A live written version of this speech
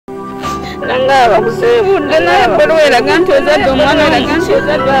nangaba kusibudde naye bweraga nti ozadde omwana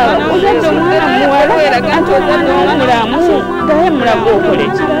ozadde omwana muwala weraga nti ozadde omulamu gaye mulago okole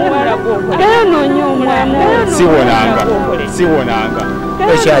ki gaye noonya omwana siwonanga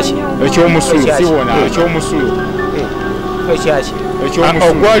ekyomusulu siwonanga ekyomusulu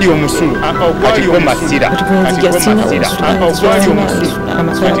ogwali omusulu kati gwe masira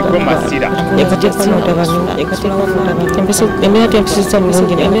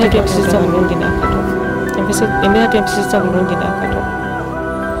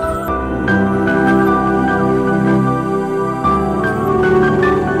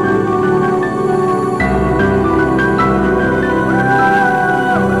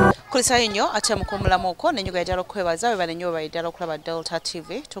Kulisayo nnyo ate mukumulamu okwo nenyigo yajala okwebaza we bane nnyo bayidala okulaba Delta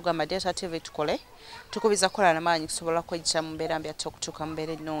TV tugamba Delta TV tukole tukubiza kola namaanyi kusobola kwejja mu mbeera mbi ate okutuuka mu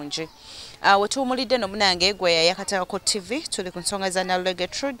mbeera ennungi we tuwumulidde n'omunange gwe yayakatakako TV tuli ku nsonga za Nalule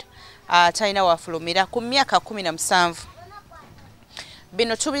Gertrude talina wafulumira ku myaka 17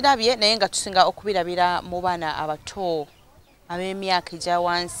 bino tubirabye naye nga tusinga okubirabira mu baana abato ab'emyaka egya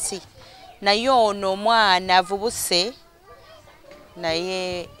wansi naye ono omwana avubuse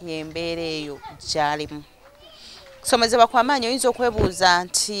naye yembeera eyo gyalimu kusomezebwa kw'amaanyi oyinza okwebuuza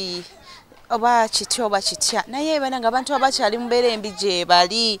nti oba kitya naye bana nga abantu abakyali mu mbeera embi gye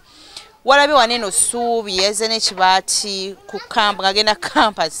bali walabye waneeno Ssuubi yeze n'ekibaati ku kampu ng'agenda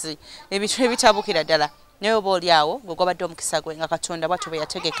kampasi ebintu ebitabukira ddala naye oba oli awo gwe gwabadde omukisa gwe nga Katonda bw'atyo bwe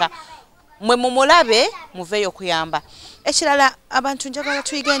yategeka mwe mumulabe muveeyo okuyamba ekirala abantu njagala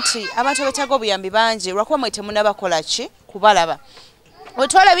tuyige nti abantu beetaaga obuyambi bangi lwakuba mwe temunabakola ki kubalaba we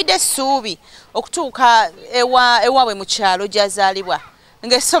twalabidde Ssuubi okutuuka ewaabwe mu kyalo gy'azaalibwa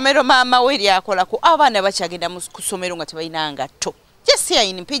ng'essomero maama we lyakolako abaana bakyagenda ku ssomero nga tebalina ngatto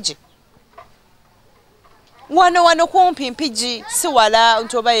jesiyayini mpigi wano kumpi mpigi si wala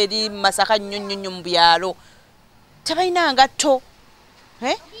nti oba eri Masaka nnyonnyo mu byalo tebalina ngatto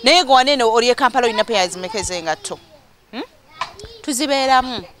naye gwe waneeno oli e Kampala olina payers mekeze engatto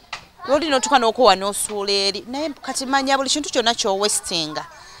tuzibeeramu olina otuka n'okuwa n'osuula eri naye kati manya buli kintu kyonna ky'owestinga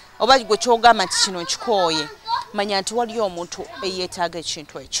oba gwe ky'ogamba nti kino nkikooye manya nti waliyo omuntu eyeetaaga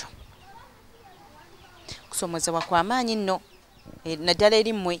ekintu ekyo kusomozebwa kw'amaanyi nno naddala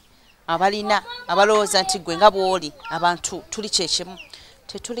eri mmwe abalowooza nti gwe nga bw'oli abantu tuli kyekimu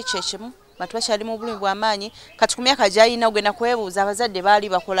tetuli kyekimu bantu bakyali mu bulumi bw'amaanyi kati ku myaka gy'alina ogenda kwebuuza abazadde baali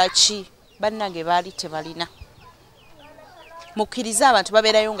bakola ki bannange baali tebalina mukkiriza abantu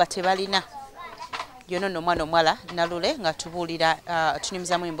babeerayo nga tebalina yono nno omwana omuwala Nalule nga tubuulira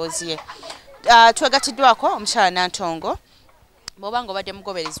tunyumizamu emboozi ye twegatiddwako omukyala Nantongo bw'oba nga obadde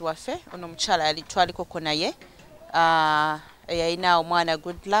mugoberezi waffe ono omukyala twalikoko naye eyalina omwana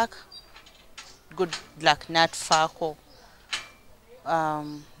good luck n'atufaako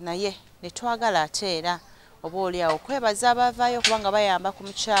naye netwagala ate era oba oli awo kwebaza abavaayo kubanga bayamba ku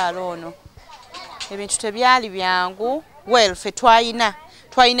mukyalo ono ebintu tebyali byangu ffe twalina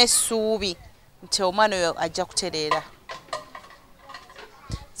essuubi nti omwana oyo ajja kutereera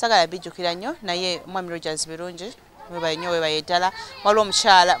sagala bijjukira nnyo naye Mwami Rogers birungi mwebaye nnyo webaye ddala waliwo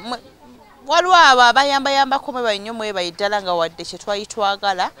omukyala waliwo abo abayambayambako mwebaye nnyo mwebaye ddala nga wadde kye twali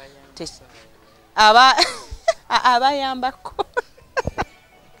twagala abayambako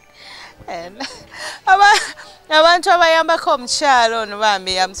abantu abayambako omukyalo ono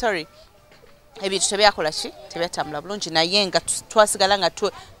bambi I'm sorry ebintu tebyakola ki tebyatambula bulungi naye nga twasigala nga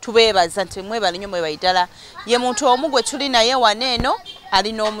tubeebaza nti mwebale nnyo mwebaye ddala ye muntu omu gwe tuli naye waneeno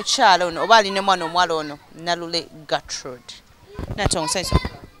alina omukyalo ono oba alina omwana omuwala ono Nalule Gertrude Nantongo nsanyusa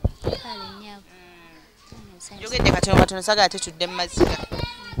njogedde katono sagala tetudde mu maziga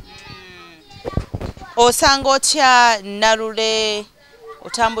osanga otya Nalule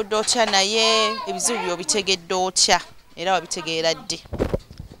otambudde otya naye ebizibu by'obitegedde otya era wabitegeera ddi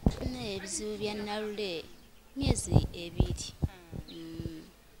ebizibu bya Nalule myezi 2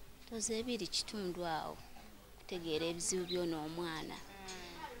 toze 2 kitundu awo kutegeera ebizibu by'ono omwana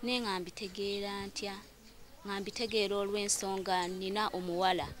naye nga mbitegeera ntya nga mbitegeera olw'ensonga nina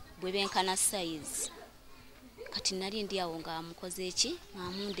omuwala bwe benkana size kati nali ndi awo nga amukoze eki nga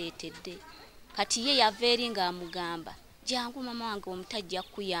amundeetedde kati ye yava eri nga amugamba jangu mama wange omutajja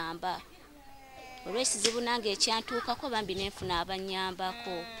kuyamba olw'ekizibu nange ekyantuukako bambi nenfuna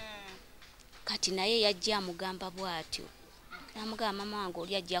abanyambako kati naye yajja amugamba bw'atyo namugamba mama wange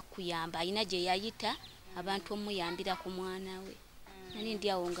oli ajja kuyamba alina gye yayita abantu omuyambira ku mwana we nali ndi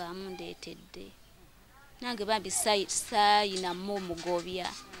awo nga amundeetedde nange bambi sayinamu omugobya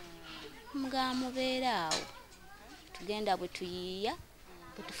mugamba mubeera awo tugenda bwe tuyiiya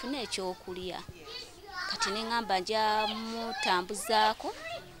bwe tufuna ekyokulya kati neŋŋamba nja mutambuzaako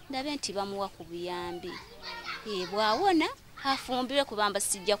ndabe nti bamuwa ku buyambi bwawona afumbirwe kubamba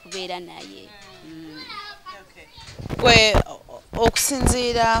sijja kubeera naye. Gwe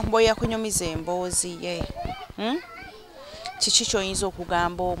okusinziira bwe yakunyumiza emboozi ye kiki ky'oyinza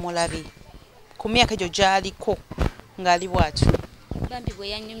okugamba omulabi ku myaka egyo gy'aliko ng'ali bw'atyo? Bambi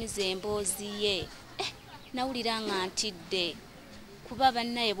bwe yanyumiza emboozi ye nawulira nga ntidde kuba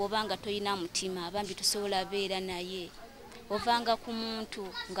bannaye bw'obanga toyina mutima bambi tusobola beera naye ovanga ku muntu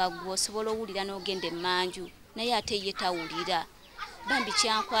nga gwe osobola owulira n'ogenda emmanju naye ate ye tawulira bambi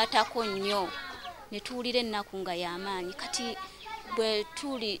kyankwatako nnyo ne tuwulira ennaku nga y'amaanyi kati bwe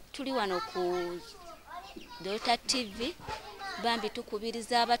tuli wano ku Delta TV bambi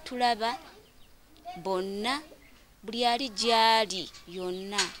tukubiriza abatulaba bonna buli ali gyali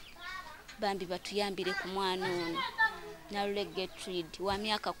yonna bambi batuyambire ku mwana ono Nalule Gertrude wa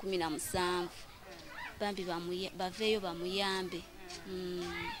myaka 17 bambi baveeyo bamuyambe.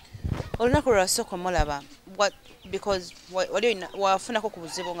 Olunaku lwasooka omulaba because wafunako ku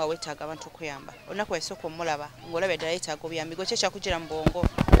buzibu nga weetaaga abantu okuyamba olunaku lwasooka omulaba ng'olabye ddala yeetaaga obuyambi gwe kyakujjira mu bwongo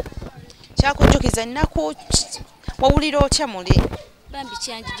kyakujjukiza ennaku wawulira otya muli? Bambi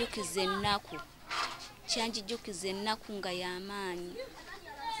kyanjijjukiza ennaku nga y'amaanyi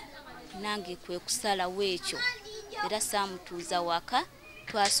nange kwe kusalawo ekyo era saamutuuza waka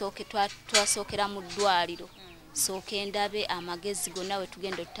twasookera mu ddwaliro sooka endabe amagezi gonna we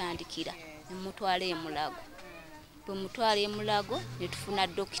tugenda otutandikira ne mutwala emulago bwe mutwala emulago ne tufuna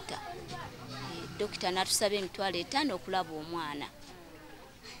dokita n'atusaba emitwalo 5 okulaba omwana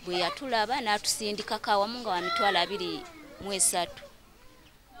bwe yatulaba n'atusindikako awamu nga wa mitwalo 23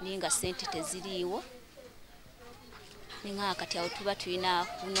 naye nga ssente teziriiwo ninga kati awo tuba tulina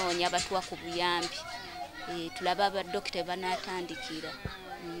kunoonya batuwa ku buyambi tulaba abadokita banatandikira.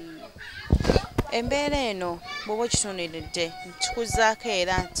 Embeera eno bw'oba okitunuulidde kikuzaako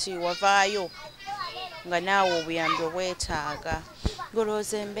era nti wavaayo nga naawe obuyambi obwetaaga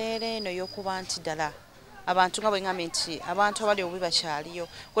golooza embeera eno y'okuba nti ddala abantu nga bwe ngambye nti abantu abali obubi bakyaliyo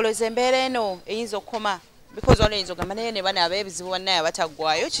golooza embeera eno eyinza okukoma because waliwo eyinza ogamba naye ne bana ab'ebizibu bannaye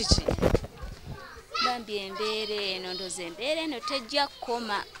abataggwayo kiki? Bambi embeera eno ndooza embeera eno tejja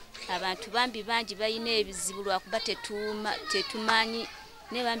kukoma abantu bambi bangi balina ebizibu lwakuba tetumanyi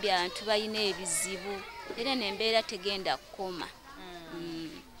ne bambi abantu balina ebizibu era n'embeera tegenda kukoma.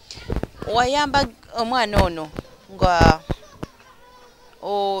 Wayamba omwana ono nga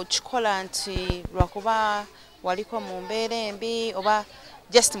okikola nti lwakuba waliko mu mbeera embi oba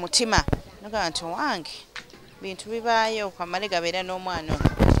just mutima nogamba nti wange bintu bibaayo kamale gabeera n'omwana ono?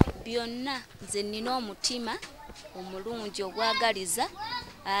 Byonna nze nina omutima omulungi ogwagaliza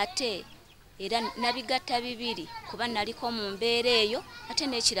ate era nabigatta bibiri kuba naliko mu mbeera eyo ate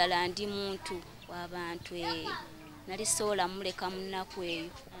n'ekirala ndi muntu w'abantu nali sobola muleka mu nnaku eyo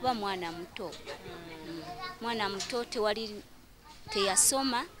kuba mwana muto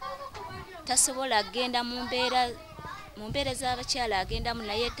teyasoma tasobola agenda mu mbeera z'abakyala agendamu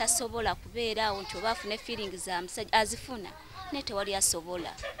naye tasobola kubeera awo nti oba afune feeling za musajja azifuna naye tewali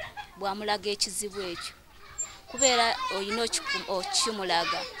asobola bwamulaga ekizibu ekyo kubeera olina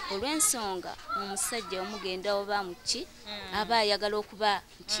okimulaga olw'ensonga omusajja omugenda oba muki aba ayagala okuba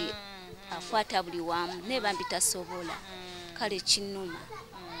nti akwata buli wamu naye bambi tasobola kale kinnuma.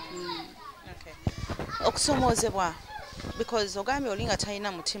 Okusomoozebwa because ogambye oli nga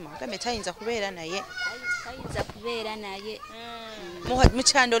talina mutima ogambye tayinza kubeera naye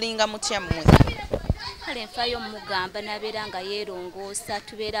mukyandolinga mutya mmwe? Kale nfayo mugamba nabeera nga yeerongoosa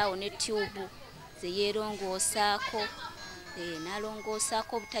tubeeraawo ne tyubu ze yeerongoosaako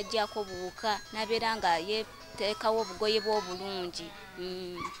nalongoosaako obutajjaako buwuka nabeera nga yeteekawo obugoye bw'obulungi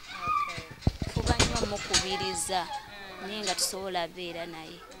fuba nnyo omukubiriza naye nga tusobola beera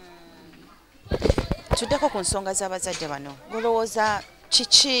naye. Tuddeko ku nsonga z'abazadde bano golowooza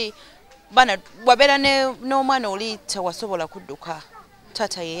kiki bana wabeera n'omwana oli tewasobola kudduka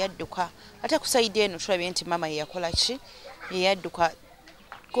taata ye yadduka ate ku sayidi eno tulabye nti mama ye yakola ki ye yadduka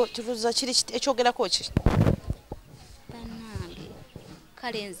tulowooza kiri ekyogerako ki? Bannange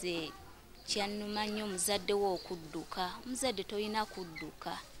kale nze kyannuma nnyo muzadde wo okudduka muzadde toyina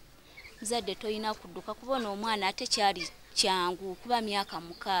kudduka kubona omwana ate kyali kyangu kuba myaka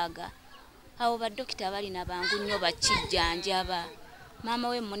 6 awo badokita balina bangu nnyo bakijjanjaba maama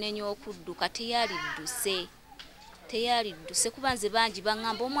we munenye okudduka teyalidduse kuba nze bangi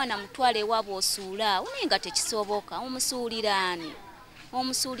baŋŋamba omwana mutwale ewaabwe osuula awo naye nga tekisoboka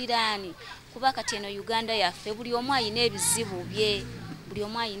omusuuliraani kuba kati eno Uganda yaffe buli omu ayina ebizibu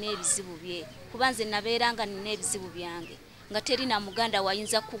bye kuba nze nabeeranga nina ebizibu byange nga teri na muganda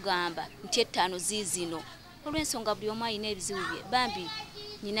wayinza kugamba nti 5 ziizino olw'ensonga buli omu ayina ebizibu bye bambi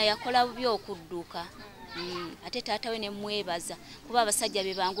nyina yakola bubi okudduka. Ate taata we ne mwebaza kuba abasajja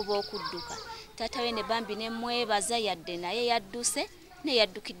be bangu b'okudduka. Taata we ne bambi ne mwebaza yadde naye yadduse ne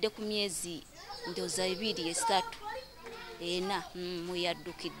yaddukidde ku myezi ndoza 2 3 ena mwe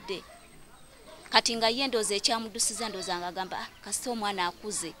yaddukidde. Kati nga ye ndoza ekyamuddusiza ndoza nga agamba kasita omwana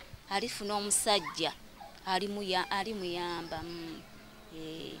akuze alifuna omusajja alimuyamba.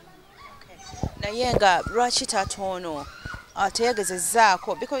 Naye nga lwaki taata ono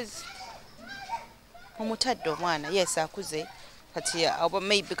teyagezezzaako because omutadde omwana yes akuze kati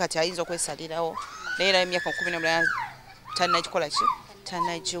maybe kati ayinza okwesalirawo naye era emyaka 18 tannagikola ki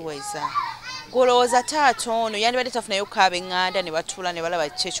tannagiweza. Golowooza taata ono yandibadde tafunayo kaabeŋŋanda ne batuula ne balaba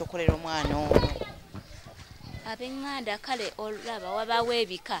ki ekyokolera omwana ono. Abeŋŋanda kale olaba wabaawo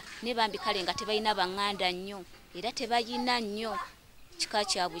ebika ne bambi kale nga tebalina baŋŋanda nnyo era tebayina nnyo kika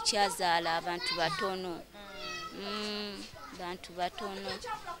kyabwe kyazaala abantu batono. Bantu batono.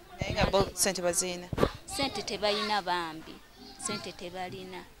 Naye nga bo ssente bazirina. Sente tebalina bambi. Sente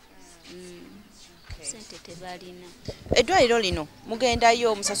tebalina. Sente tebalina. Eddwaliro lino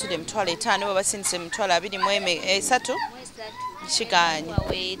mugendayo omusasudde emitwalo 5 babasindise emitwalo 23 kigaanyi.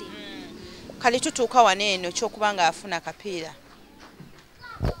 Kale tutuuka wano eno kyokuba nga afuna akapiira.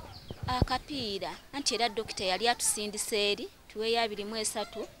 Akapiira anti era dokita yali atusindise eri tuweeyo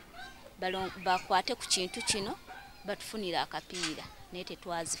 23 bakwate ku kintu kino batufunira akapiira naye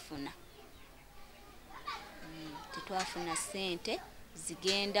tetwazifuna. Tetwafuna sente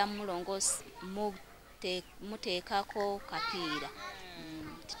zigenda mulongosi muteekako kapiira.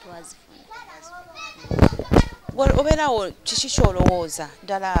 Tetwazifuna. Obeerawo kiki kyolowooza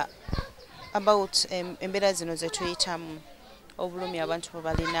ddala about embeera zino zetuyitamu obulumi abantu bwe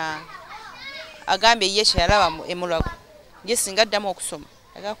balina? Agambye ye kyeyalaba emulago ye singa addamu okusoma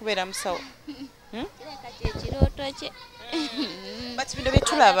agala kubeera musawo. Kati ekirooto kye bati bino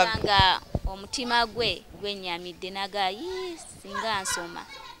byetulaba nga omutima gwe gwennyamidde nagayi singa nsoma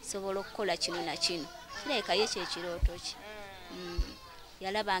sobola okukola kino na kino. Kireka ye kyekirooto kye.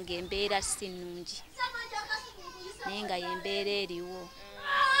 Yalaba nga embeera si nnungi naye nga yembeera eriwo.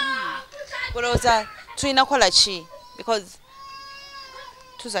 Golowooza tulina kola ki because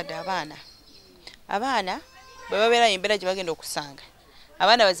tuzadde abaana bwe babeera embeera gye bagenda okusanga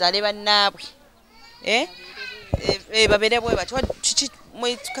abaana bazaale bannaabwe babeere bwe batyo.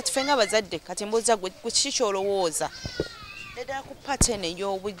 Kati ffe nga abazadde kati mbuuza gwe kiki kyolowooza eddala ku pateni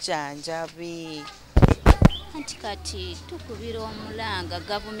ey'obujjanjabi? Anti kati tukubira omulanga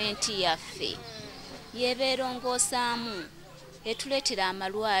gavumenti yaffe yebeerongosaamu etuleetera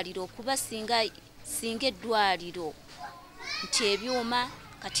amalwaliro kuba singa eddwaliro nti ebyuma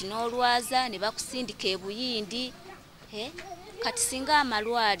kati n'olwaza ne bakusindika ebuyindi. Kati singa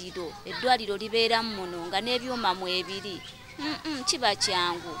amalwaliro eddwaliro libeeramu muno nga n'ebyuma mu ebiri kiba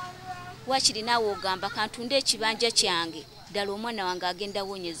kyangu. Wakirinawo ogamba kantunde ekibanja kyange ddala omwana wange agenda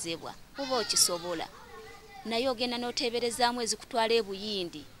wonyezebwa oba okisobola naye ogenda n'oteeberezaamu ezikutwala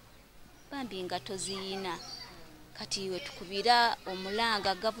ebuyindi bambi nga toziyina. Kati we tukubira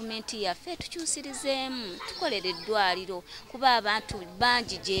omulanga gavumenti yaffe tukyusirizeemu tukolere eddwaliro kuba abantu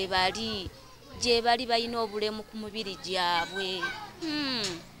bangi gye bali balina obulemu ku mubiri gyabwe.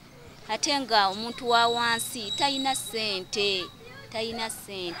 Ate nga omuntu wa wansi talina ssente.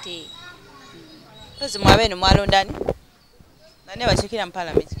 Tozi mwabe eno mwalondani nane bakiikira mu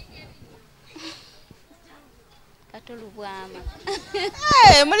palamenti Katolubwama.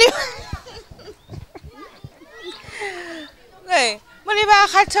 Muli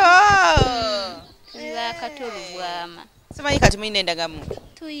bakato. Katolubwama. Simanyi kati mulina endagamuntu?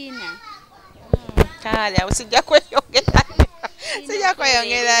 Tuyina. Kale awo sijja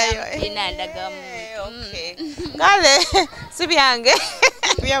kweyongerayo. Tuyina endagamuntu. Okay. Kale si byange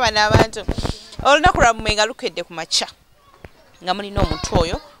byaba n'abantu. Olunaku lwammwe nga lukedde ku makya nga mulina omuntu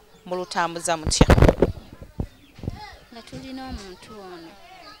oyo mulutambuza mutya? Nga tulina omuntu ono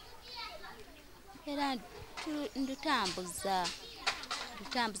era ndutambuza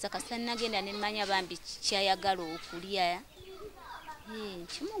kasita nagenda ne mmanya bambi kyayagala okulya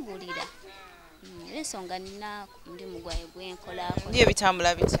nkimugulira. Ensonga nina mulimu gwaye gwenkolako. Ndiye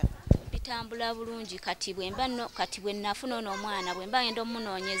bitambula bitya? Bitambula bulungi kati bwe nafuna ono omwana bwe mba ngenda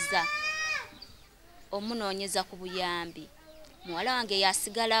omunoonyeza ku buyambi. Muwala wange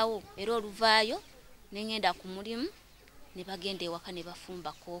yasigalawo era oluvaayo ne ngenda ku mulimu ne bagenda ewaka ne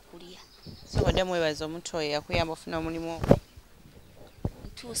bafumbako okulya. Sobadde mwebaza omuntu oyo yakuyamba ofuna omulimu ogwo?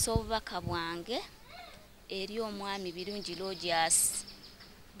 Ntuusa obubaka bwange eri omwami Birungi Rogers.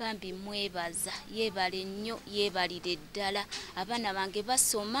 Bambi mwebaza yeebale nnyo yeebalire ddala. Abaana bange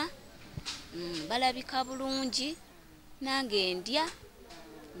basoma balabika bulungi nange ndya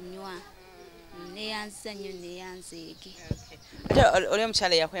neyanziza nnyo neyanzeege. Ate oli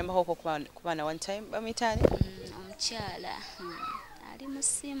omukyala yakuyambako kubaana one time bamuyitaani? Omukyala ali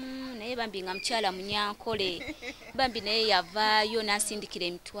musimu naye bambi nga mukyala munyankole bambi naye yavaayo nansindikira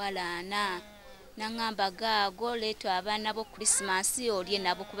emitwalo 4 naŋŋamba gaago leeta abaana bo Krismasi olye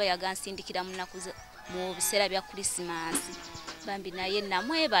nabo kuba yagansindikira mu biseera bya Krismasi bambi naye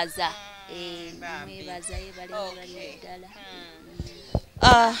namwebaza namwebaza yebale ddala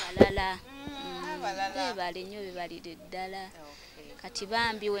balala bebale nnyo bebalire ddala kati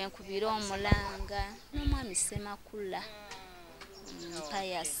bambi wenkubira omulanga n'omwami Semakula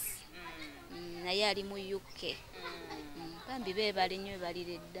Pius naye ali mu UK bambi bebale nnyo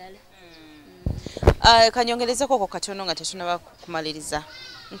bebalire ddala. Kanyongerezeko ko katono nga tetunaba kumaliriza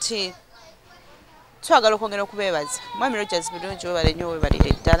nti twagala okwongera okubeebaza mwami Rogers Birungi webale nnyo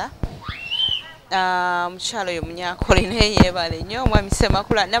webalire ddala mukyalo oyo munyankole naye yebale nnyo omwami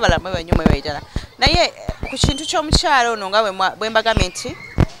Semakula n'abalala mwebanyo mwebalire ddala naye ku kintu ky'omukyalo ono nga bwe mbagambye nti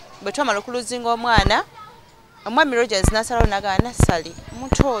bwe twamala okuluzinga omwana omwami Rogers n'asalawo n'agamba Nassali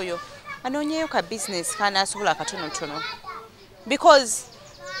omuntu oyo anoonyeyo ka business kanaasobola katonotono because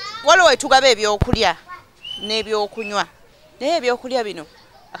waliwo wetugaba ebyokulya n'ebyokunywa naye ebyokulya bino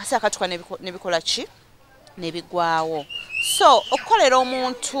akaseera katuka nebikola ki nebigwawo so okukolera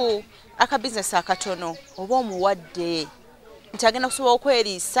omuntu aka business akatono oba omuwadde nti agenda kusobola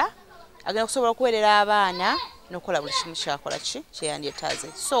okweriisa agenda kusobola okuweerera abaana n'okukola buli kimu kyakola ki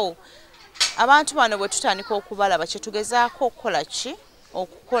kyeyandyetaaze so abantu bano bwe tutandika okubalaba kyetugezaako okukola ki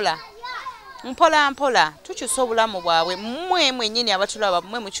okukola mpola mpola tukyusa obulamu bwabwe mmwe mwennyini abatulaba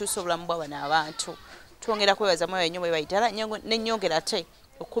mmwe mukyusa obulamu bw'abano abantu twongera kwebaza mwebayo nnyo mwebayitala n'ennyongera ate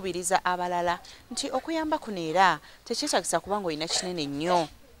okubiriza abalala nti okuyamba kuno era tekyetagisa kubanga olina kinene nnyo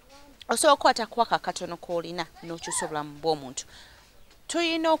osobola okukwata kwaka katono k'olina n'okyusa obulamu bw'omuntu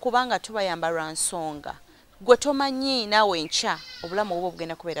tulina okuba nga tubayamba lwa nsonga gwe tomanyi naawe nkya obulamu obwo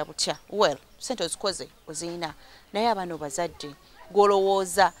bugenda kubeera butya well sente ozikoze oziyina naye abaana bazadde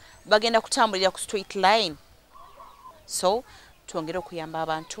gwolowooza bagenda kutambulira ku straight line so twongere okuyamba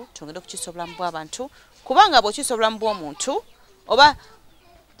abantu twongere okukyusa obulamu bw'abantu kubanga bw'okyusa obulamu bw'omuntu oba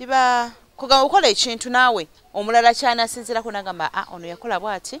diba kugamba okola ekintu naawe omulala kyanasinzirako nagamba ono yakola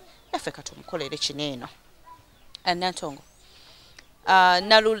bw'ati naffe katumukolere kino eno Nantongo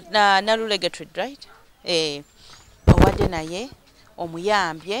nalulegetred right owadde naye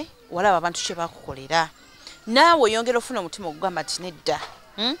omuyambye walaba abantu kye bakukolera naawe oyongera ofuna omutima ogugamba nti nedda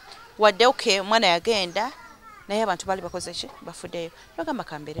wadde okay omwana yagenda naye abantu bali bakoze ki bafuddeyo bagamba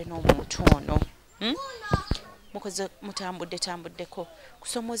kambeere n'omuntu ono mukoze mutambuddeko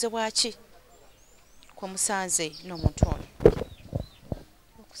kusomoozebwa ki kwe musanze n'omuntu ono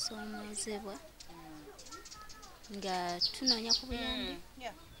okusomoozebwa nga tunoonya ku buyambi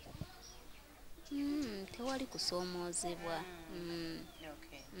tewali kusomoozebwa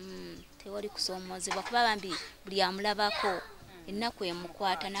tewali kusomoozebwa kuba bambi buli amulabako ennaku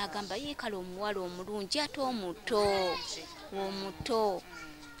emukwata n'agamba yeekala omuwala omulungi ate omuto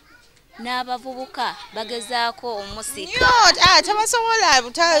n'abavubuka bagezaako omusika tabasobola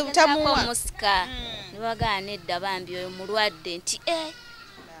butamuwa omusika ne bagaana nedda bambi oyo mulwadde nti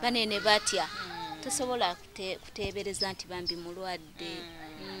banene batya tosobola kuteebereza nti bambi mulwadde.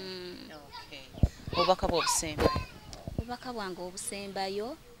 obubaka bw'obusembayo obubaka bwange obusembayo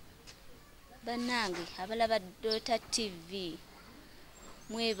bannange abalaba Dota TV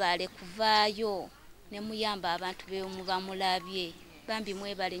mwebale kuvaayo ne muyamba abantu bemuba mulabye bambi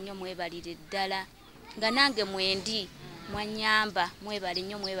mwebale nnyo mwebalire ddala nga nange mwendi mwanyamba mwebale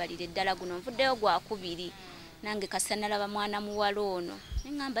nnyo mwebalire ddala guno nvuddeyo gwakubiri nange kasanalaba mwana muwala ono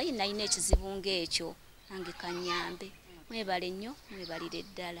neŋŋamba nalina ekizibu ng'ekyo nange kanyambe mwebale nnyo mwebalire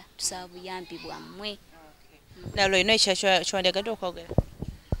ddala tusaba buyambi bwammwe. nalo olina ekyandyagadde okwogera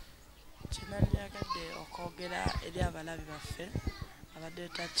kinandyagadde okwogera eri abalabi baffe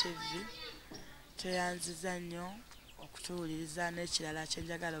abadeta TV tweyanziza nnyo okutuwuliriza n'ekirala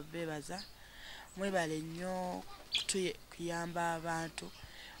kyenjagala obeebaza mwebale nnyo kuyamba abantu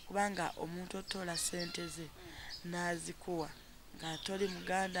kubanga omuntu otoola sente ze n'azikuwa nga toli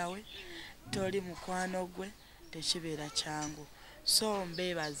muganda we toli mukwano gwe tekibeera kyangu so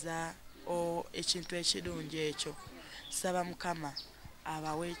mbeebaza ekintu ekirungi ekyo saba mukama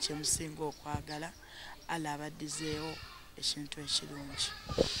abawe kyemusinga okwagala ala abaddizeewo ekintu ekirungi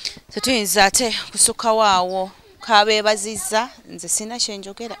tetuyinza ate kusukkawo awo kabeebazizza nze sina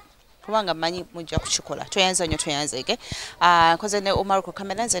kyenjogera kubanga manyi mujja kukikola tweyanza nnyo tweyanzege nkoze ne Omaruko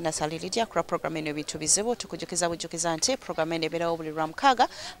kamera nze nasaliriddya kula programu eno Ebintu Bizibu tukujukiza bujjukiza nti programu eno ebeerawo buli lwamukaaga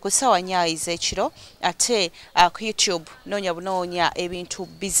ku ssaawa 4 ez'ekiro ate ku YouTube noonya bunoonya Ebintu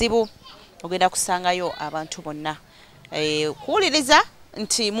Bizibu ogenda kusangayo abantu bonna kuwuliriza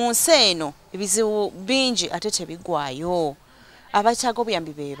nti mu nsi eno ebizibu bingi ate tebigwayo abataaga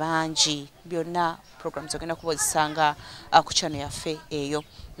obuyambi be bangi byonna programs ogenda kubozesanga ku channel yaffe eyo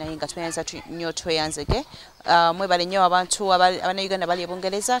naye nga tweyanza nnyo tweyanzege mwebale nnyo abantu abannayuganda bali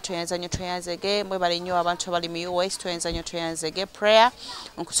ebungereza tweyanza nnyo tweyanzege mwebale nnyo abantu abali mu US tweyanza nnyo tweyanzege prayer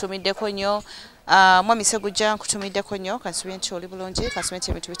nkutumiddeko nnyo mwami Segujja nkutumiddeko nnyo kansubye nti oli bulungi kansubye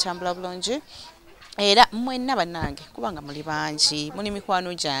nti ebintu bitambula bulungi era mwenna bannange kubanga muli bangi muli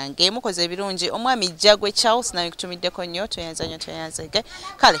mikwano gyange mukoze ebirungi omwami Jagwe Charles naye kutumiddeko nnyo tweyanza nnyo tweyanzege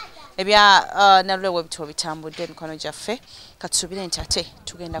kale ebya nalwewe bitwo bitambudde mikono gyaffe katusubire nti ate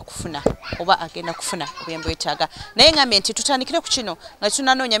tugenda kufuna oba agenda kufuna obuyambi bwetaaga naye ngambye nti tutandikire ku kino nga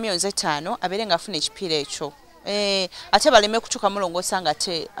tunanoonya miliyoni 5 abeere nga afuna ekipiira ekyo ate baleme kutuka mulongoosa nga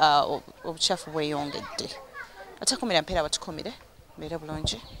ate obucaafu bweyongedde ate kumira mpeera batukumire mbeere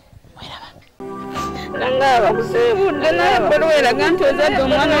bulungi mweraba nangaba kusibudde naye bweraga nti ozadde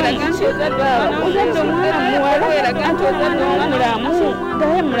omwana ozadde omwana muwala weraga nti ozadde omulamu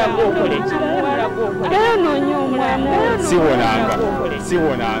gaye mulago okole gaye onoonya omulamu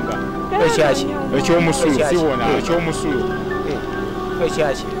siwonanga ekyomusulu ekyomusulu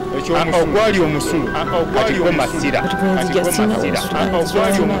ogwali omusulu kati gwe masira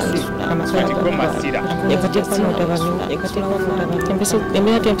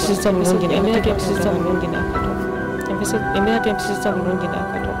embeera tempisiza bulungi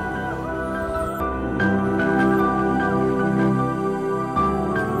n'akato